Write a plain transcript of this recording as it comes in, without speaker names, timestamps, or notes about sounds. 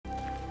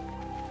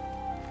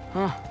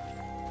Huh.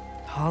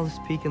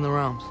 Tallest peak in the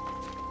realms.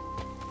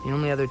 The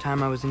only other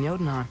time I was in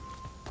Jotunheim,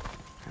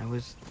 I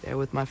was there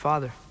with my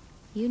father.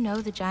 You know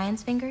the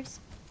Giant's Fingers?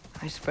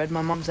 I spread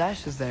my mom's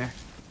ashes there.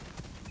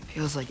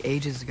 Feels like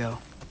ages ago.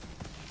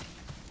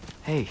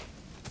 Hey,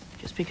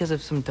 just because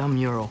of some dumb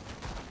mural,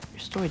 your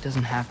story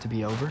doesn't have to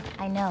be over.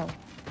 I know.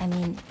 I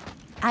mean,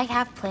 I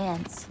have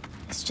plans.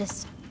 It's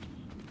just...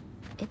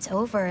 it's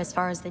over as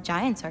far as the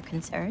Giants are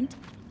concerned.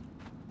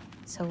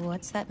 So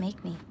what's that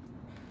make me?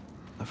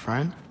 A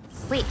friend?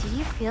 Wait, did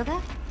you feel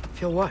that?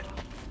 Feel what?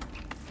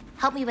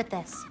 Help me with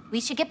this. We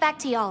should get back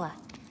to Yala.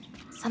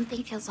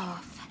 Something feels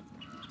off.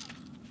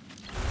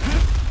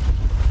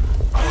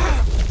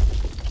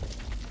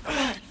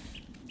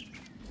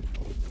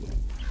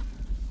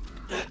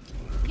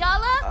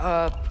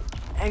 Yala?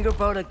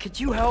 AngrBoda, could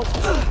you help?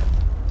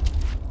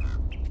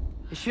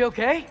 Is she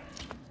okay?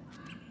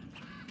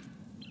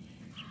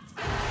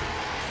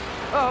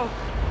 Uh-oh.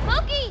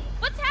 Loki,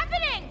 what's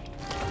happening?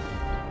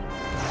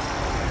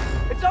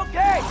 It's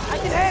okay! I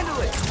can handle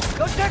it!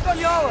 Go check on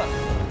Yala!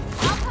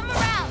 I'll come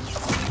around.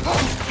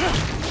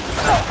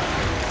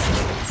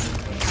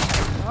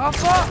 Oh,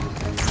 fuck!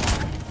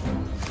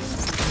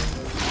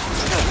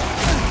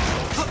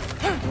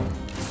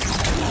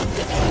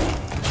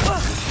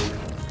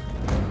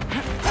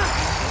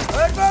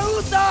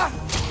 AngrBoda!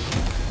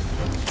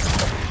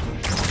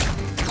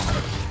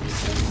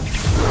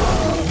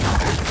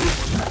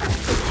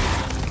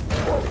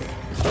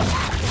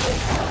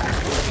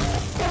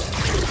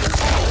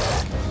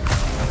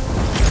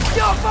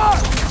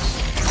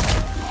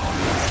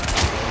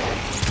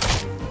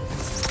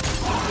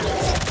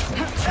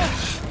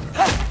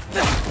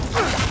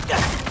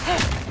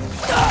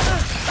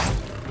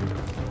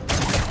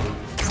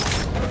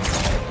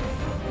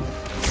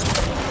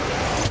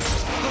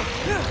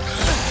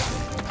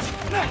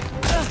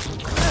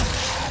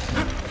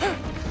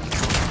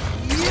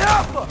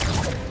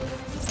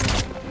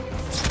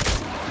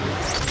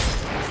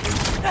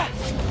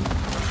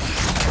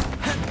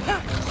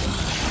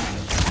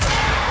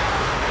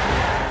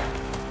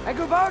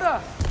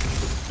 AngrBoda!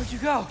 Where'd you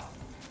go?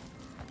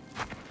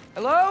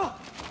 Hello?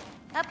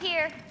 Up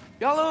here.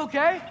 Y'all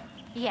okay?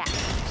 Yeah,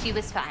 she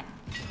was fine.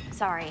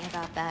 Sorry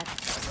about that.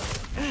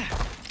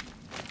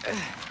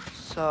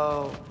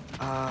 So,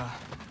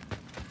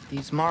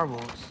 these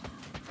marbles,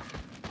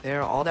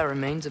 they're all that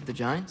remains of the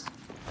Giants?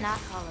 Not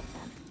all of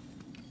them.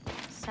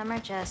 Some are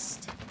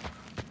just...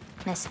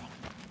 missing.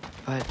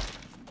 But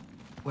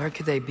where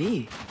could they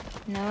be?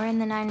 Nowhere in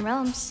the 9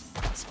 realms,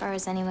 as far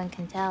as anyone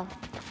can tell.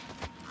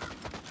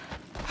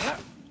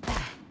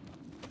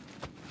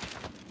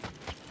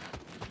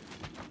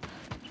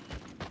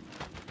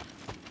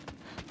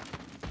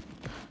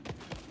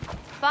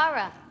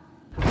 Farah!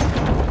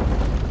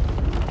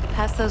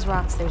 Past those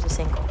rocks, there's a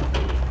sinkhole.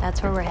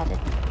 That's where we're headed.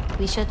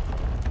 We should...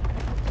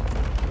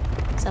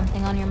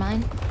 Something on your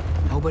mind?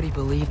 Nobody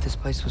believed this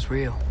place was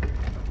real.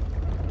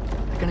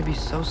 They're gonna be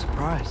so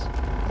surprised.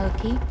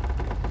 Loki,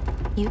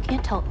 you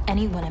can't tell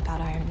anyone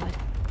about Ironwood.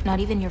 Not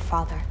even your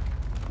father.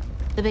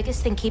 The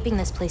biggest thing keeping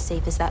this place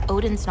safe is that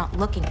Odin's not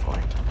looking for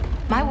it.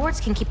 My wards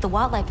can keep the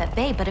wildlife at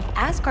bay, but if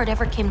Asgard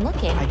ever came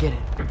looking... I get it.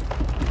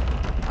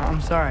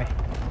 I'm sorry.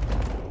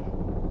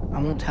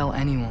 I won't tell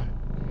anyone.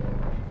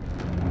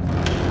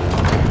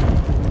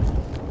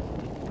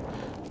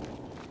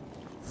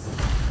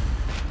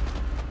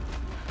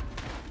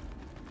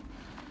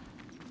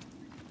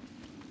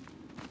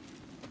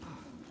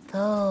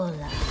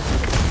 Thola.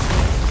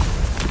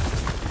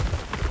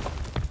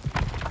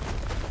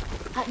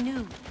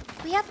 Anu,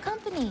 we have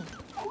company.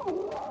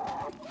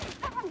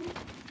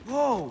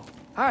 Whoa!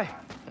 Hi.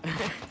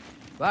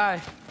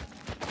 Bye.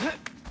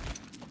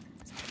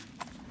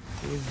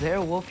 Is there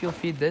a wolf you'll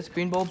feed this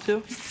green bulb to?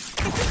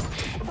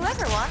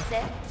 Whoever wants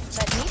it,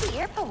 but maybe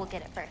Irpa will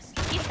get it first.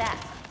 Keep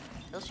that.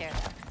 We'll share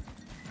that.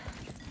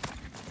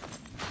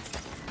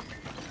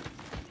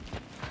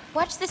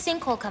 Watch the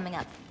sinkhole coming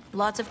up.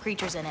 Lots of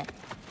creatures in it.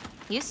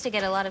 Used to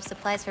get a lot of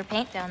supplies for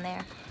paint down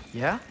there.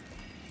 Yeah?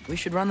 We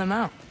should run them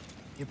out.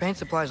 Your paint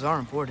supplies are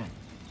important.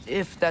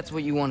 If that's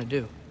what you want to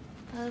do.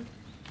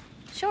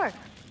 Sure.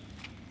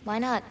 Why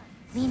not?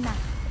 Lima.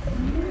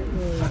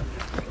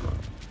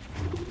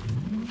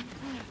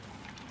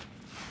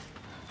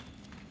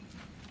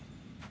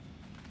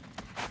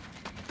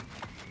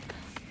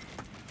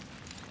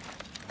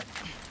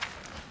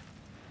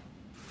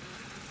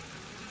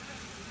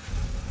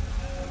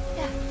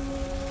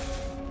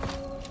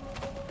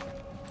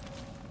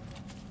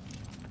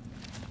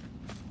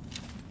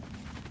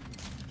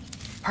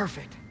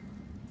 Perfect.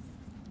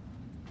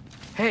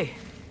 Hey.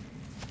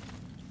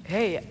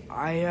 Hey,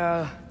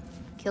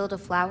 Killed a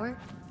flower?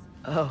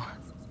 Oh,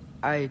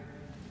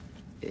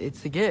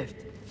 it's a gift.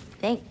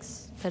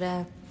 Thanks,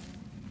 but,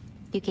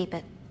 you keep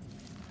it.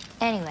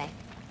 Anyway,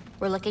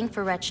 we're looking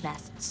for wretch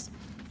nests.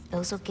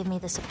 Those will give me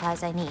the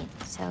supplies I need,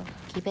 so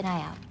keep an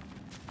eye out.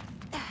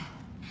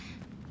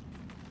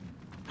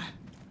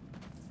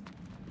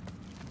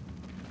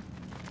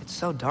 It's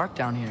so dark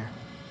down here.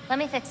 Let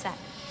me fix that.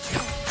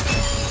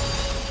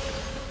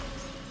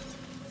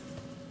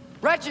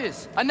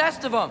 Wretches! A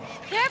nest of them!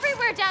 They're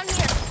everywhere down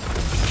here.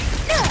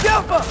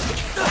 Jump them!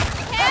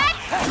 Catch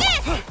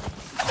this!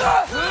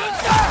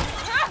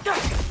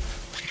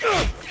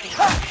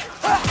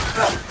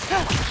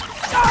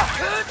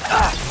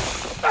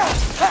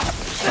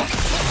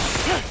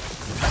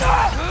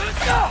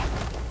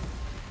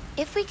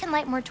 If we can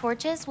light more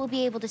torches, we'll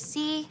be able to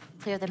see,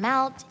 clear them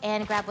out,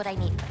 and grab what I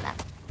need from them.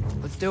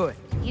 Let's do it.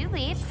 You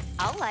lead,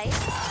 I'll light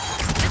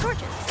the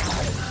torches.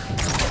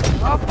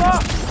 Up,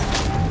 up!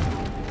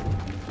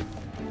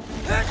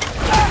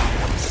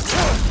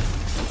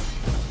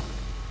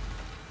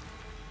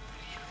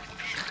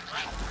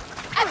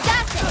 I've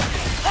got this!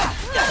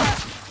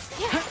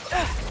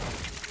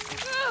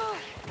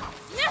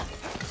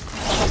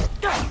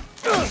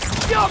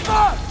 Jump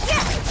up!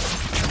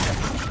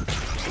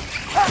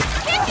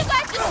 Can't you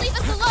guys just leave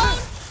us alone?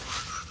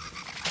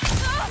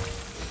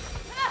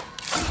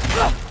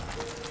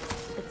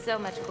 It's so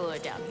much cooler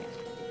down here.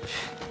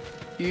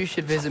 You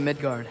should visit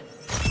Midgard.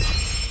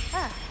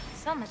 Ah,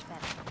 so much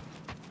better.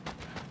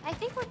 I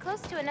think we're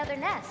close to another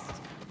nest.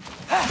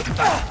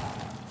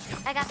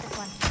 I got this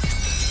one.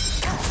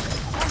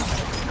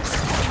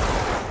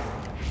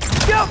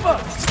 Jump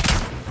up!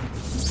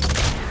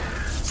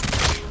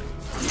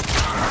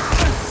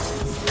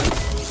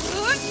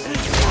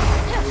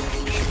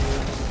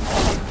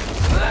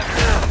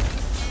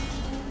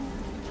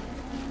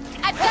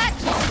 I've got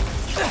you!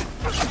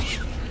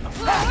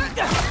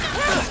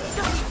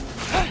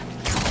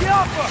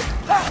 Jump up!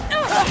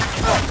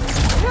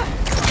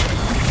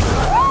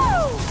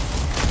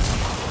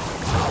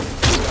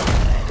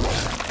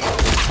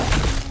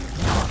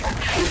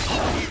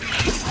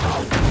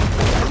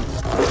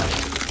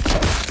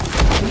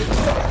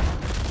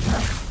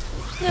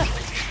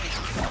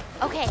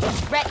 Okay,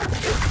 ready.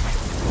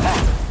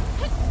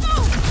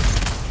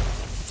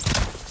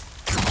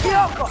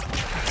 Jump up!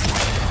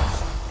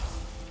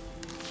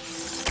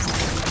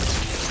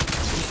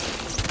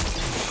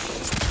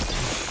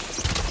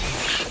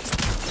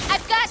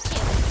 I've got you!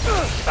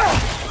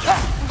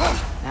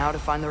 Now to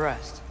find the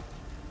rest.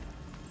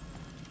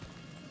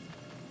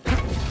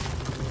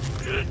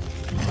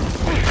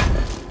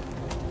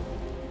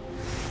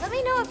 Let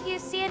me know if you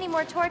see any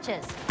more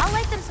torches. I'll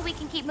light them so we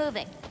can keep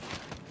moving.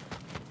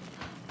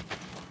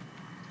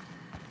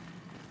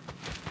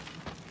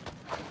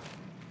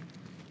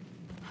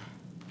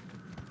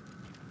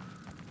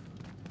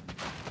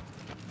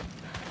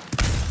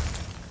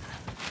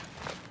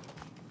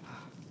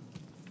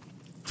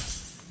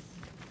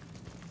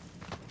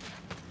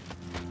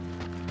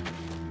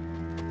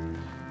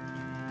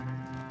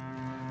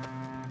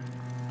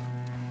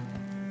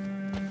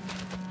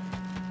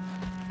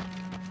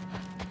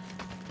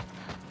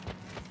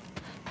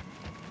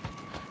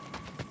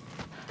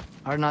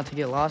 Hard not to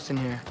get lost in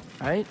here,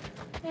 right?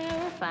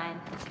 Yeah, we're fine.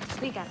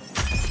 We got this.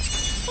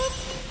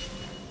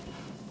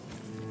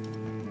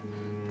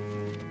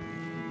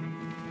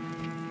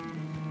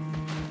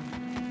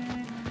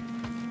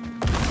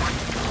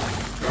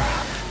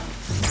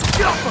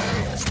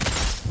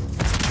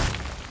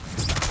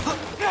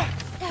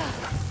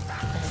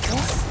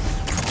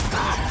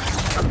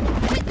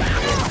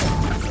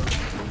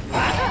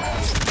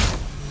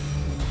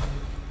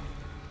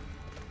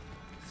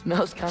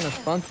 Smells kind of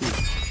funky.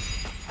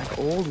 Like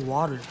old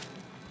water.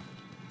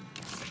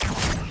 Keep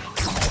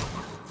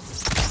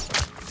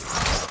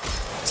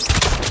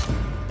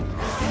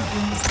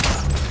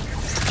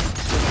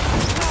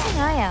an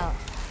eye out.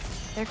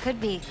 There could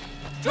be.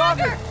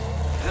 Drugger!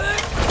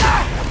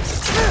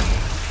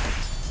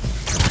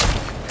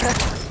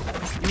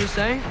 You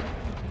saying?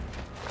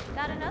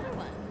 Got another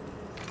one.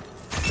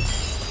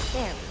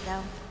 There we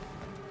go.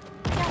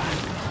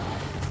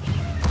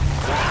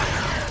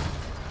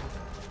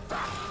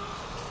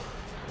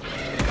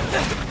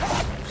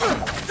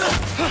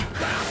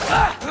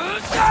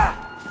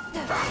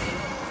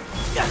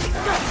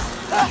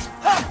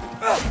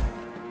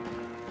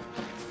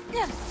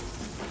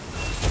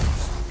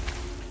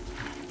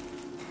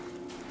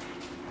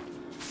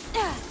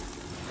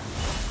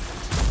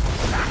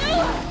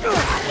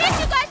 Can't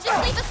you guys just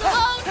leave us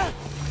alone?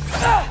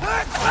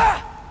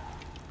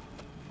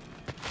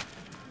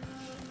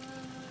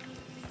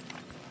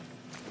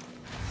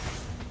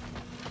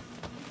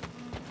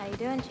 How you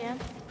doing,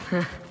 champ?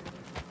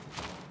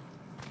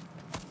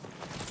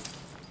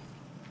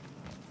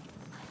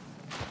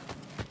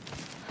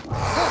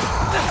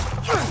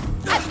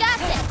 I've got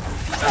this!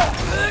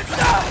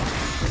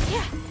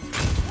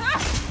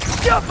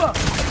 Jump up!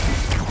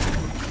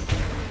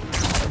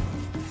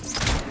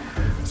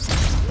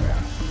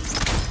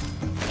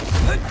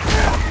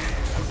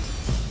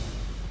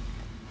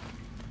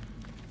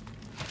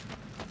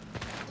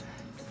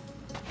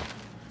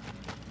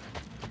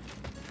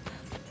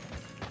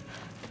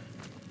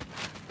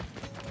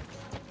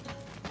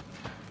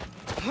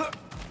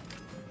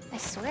 I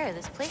swear,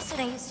 this place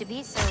didn't used to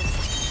be so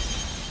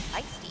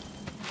feisty.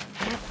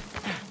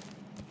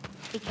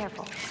 Be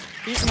careful.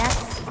 These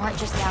nests aren't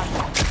just down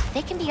here.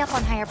 They can be up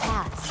on higher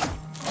paths.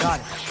 Got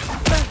it.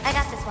 I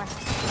got this one.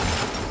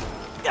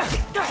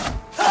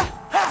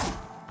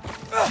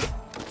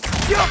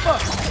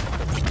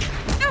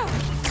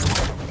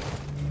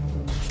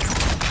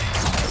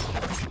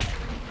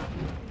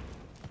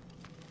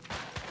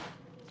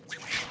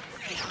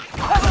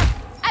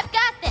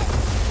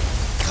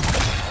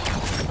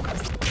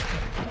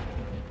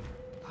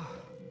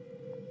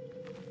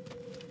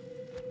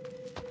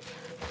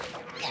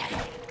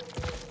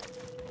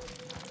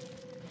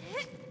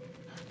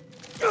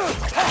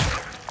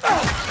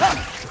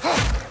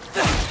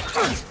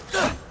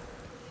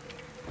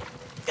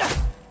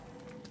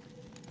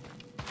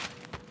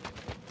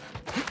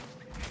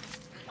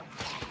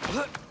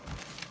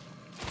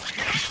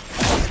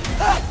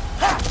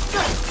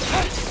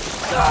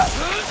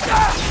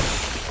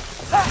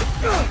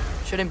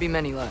 Shouldn't be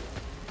many left.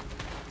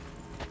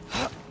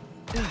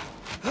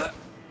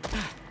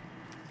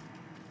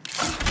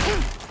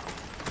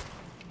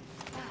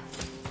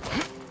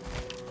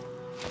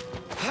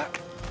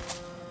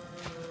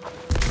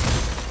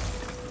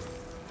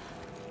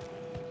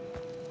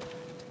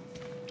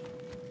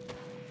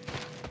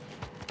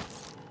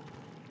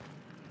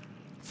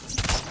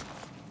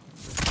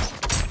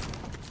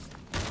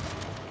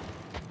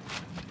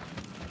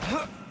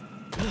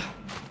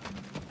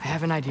 I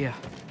have an idea.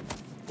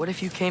 What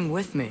if you came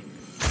with me?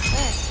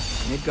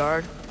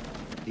 Midgard?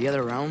 The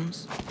other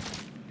realms?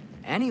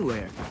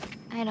 Anywhere.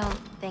 I don't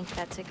think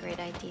that's a great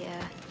idea.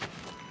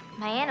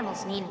 My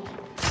animals need me.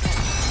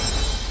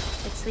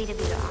 It's sweet of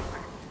you to offer.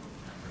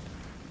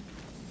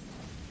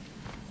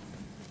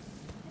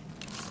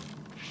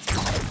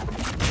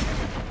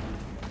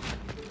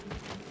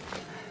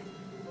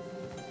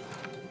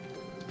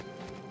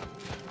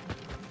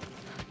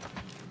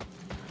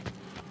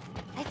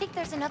 I think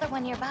there's another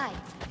one nearby.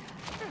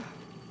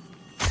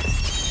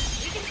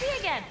 We can see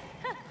again.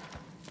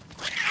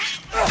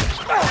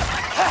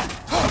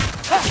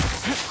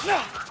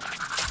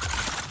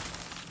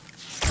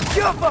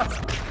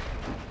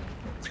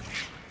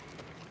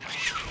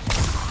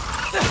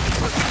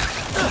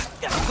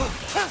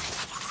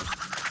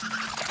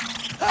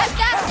 I've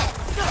got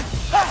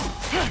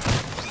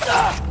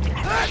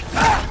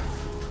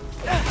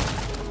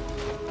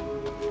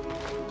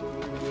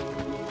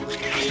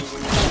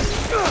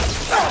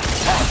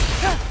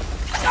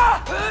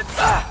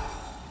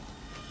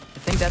I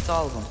think that's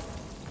all of them.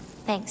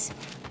 Thanks.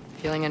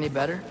 Feeling any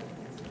better?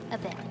 A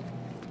bit.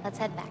 Let's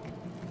head back.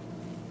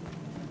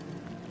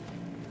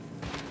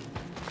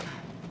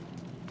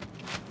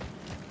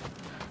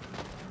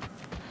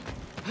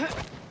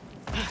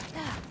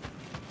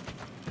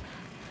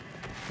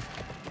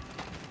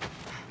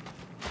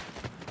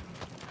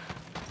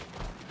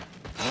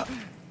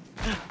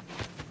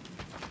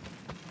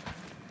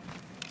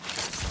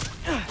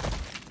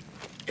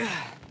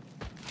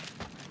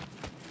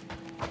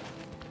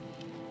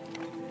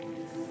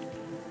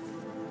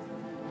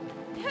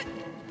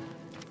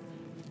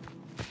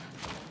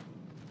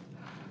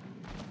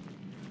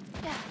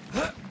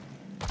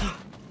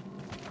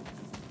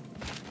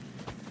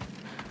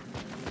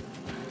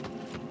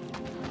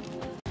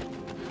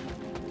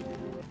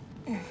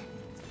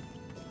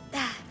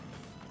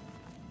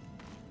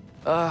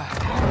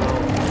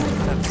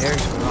 That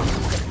bear's wrong.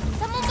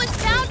 Someone was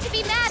bound to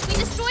be mad. We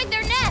destroyed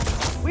their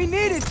nest. We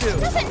needed to!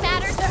 Doesn't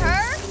matter to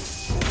her.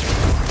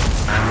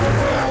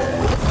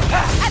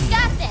 I've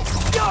got this.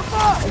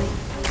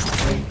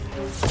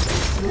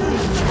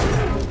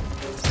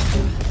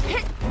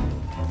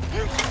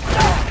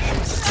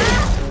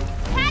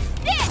 Catch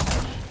this.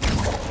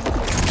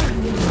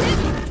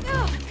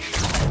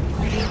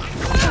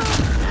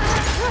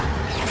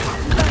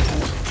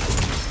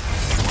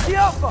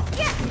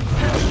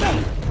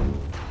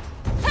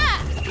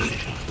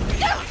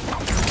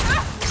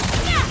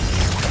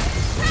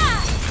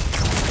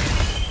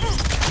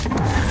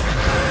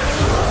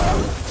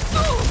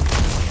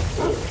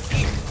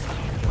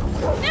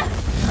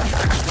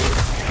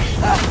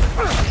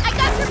 I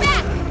got your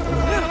back.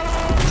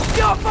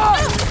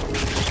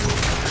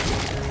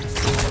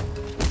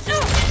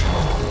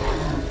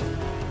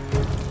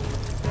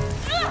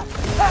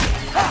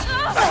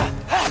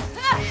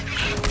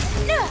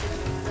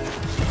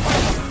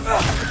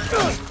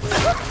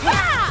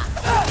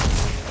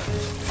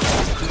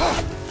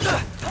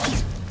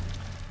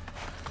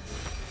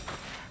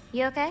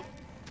 You okay?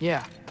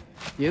 Yeah.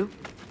 You?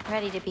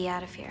 Ready to be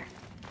out of here.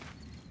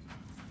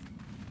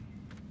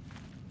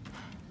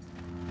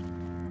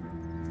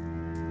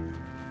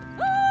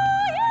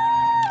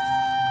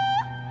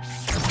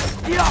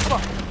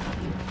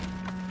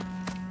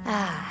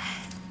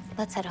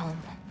 Let's head home.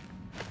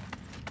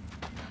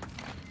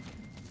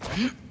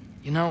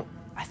 You know,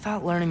 I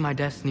thought learning my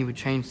destiny would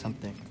change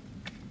something,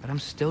 but I'm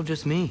still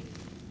just me.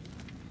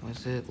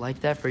 Was it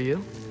like that for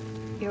you?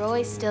 You're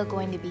always still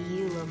going to be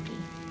you, Loki.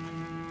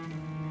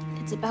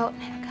 It's about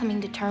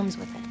coming to terms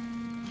with it.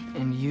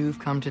 And you've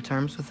come to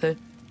terms with it?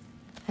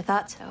 I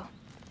thought so.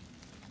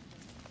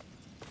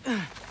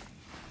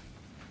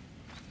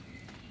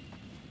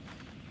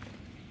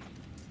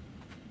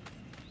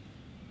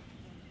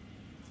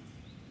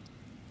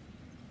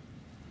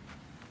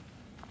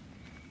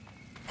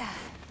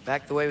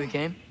 Back the way we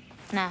came?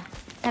 Nah,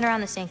 head around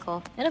the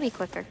sinkhole. It'll be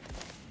quicker.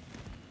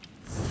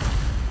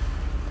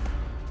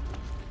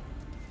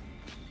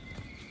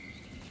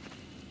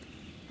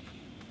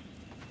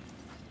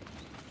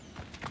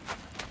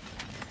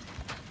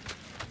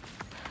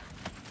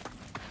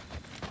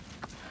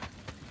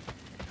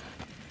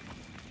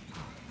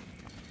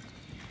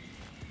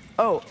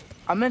 Oh,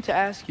 I meant to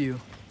ask you.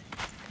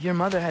 Your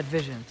mother had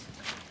visions.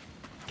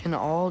 Can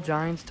all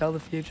giants tell the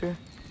future?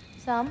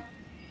 Some.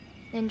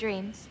 In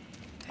dreams.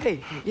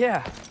 Hey,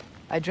 yeah.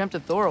 I dreamt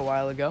of Thor a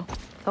while ago.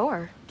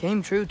 Thor?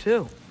 Came true,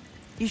 too.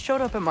 He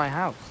showed up at my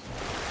house.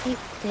 He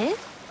did?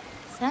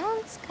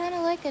 Sounds kind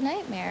of like a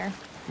nightmare.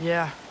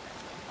 Yeah,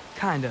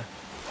 kinda.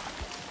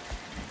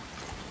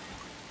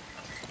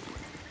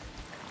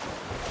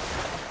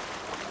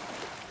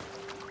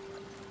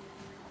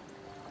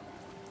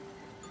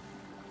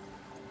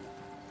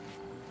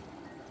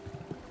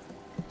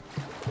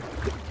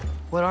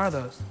 What are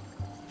those?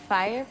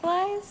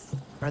 Fireflies?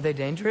 Are they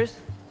dangerous?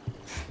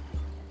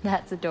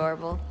 That's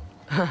adorable.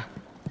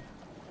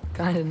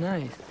 Kinda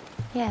nice.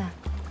 Yeah.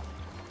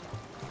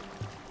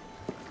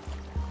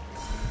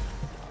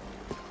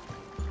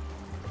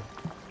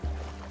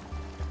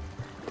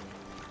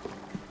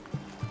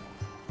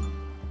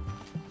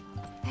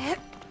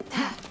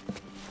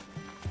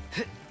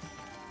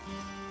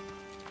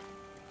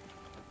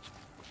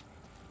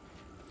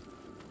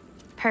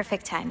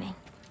 Perfect timing.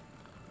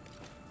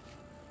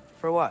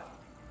 For what?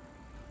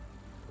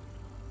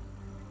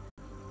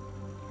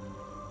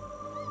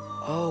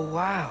 Oh,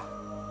 wow.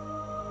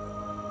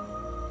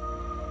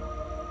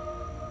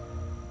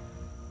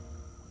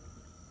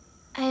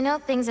 I know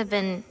things have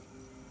been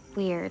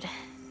weird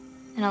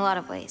in a lot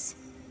of ways,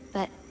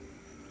 but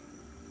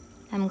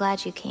I'm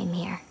glad you came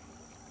here.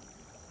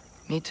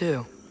 Me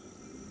too.